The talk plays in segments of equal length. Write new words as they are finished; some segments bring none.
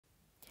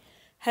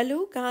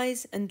Hello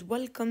guys and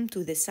welcome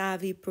to the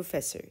Savvy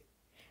Professor.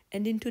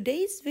 And in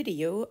today's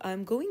video,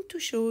 I'm going to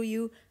show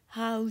you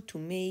how to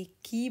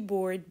make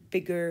keyboard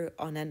bigger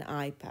on an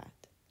iPad.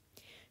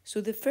 So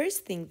the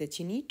first thing that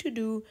you need to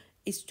do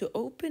is to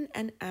open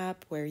an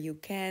app where you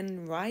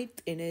can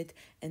write in it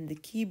and the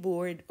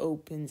keyboard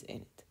opens in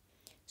it.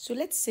 So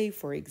let's say,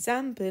 for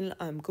example,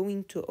 I'm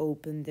going to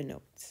open the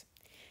notes.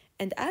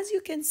 And as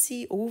you can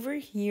see over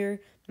here,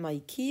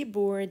 my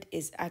keyboard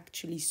is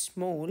actually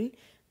small,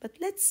 but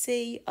let's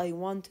say I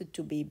want it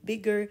to be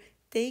bigger,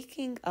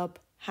 taking up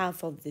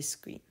half of the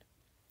screen.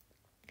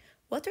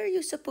 What are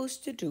you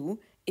supposed to do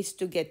is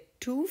to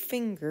get two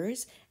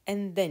fingers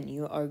and then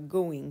you are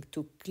going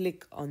to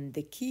click on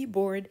the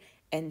keyboard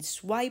and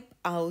swipe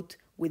out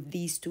with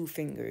these two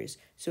fingers.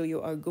 So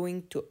you are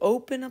going to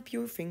open up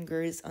your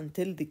fingers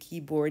until the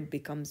keyboard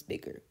becomes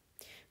bigger.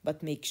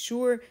 But make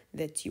sure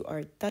that you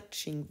are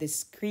touching the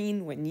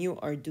screen when you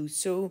are do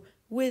so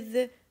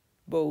with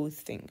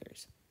both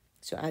fingers.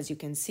 So as you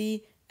can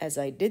see, as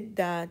I did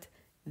that,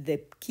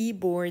 the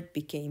keyboard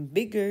became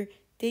bigger,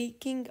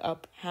 taking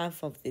up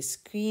half of the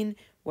screen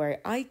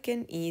where I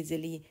can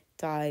easily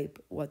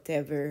type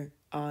whatever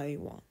I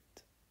want.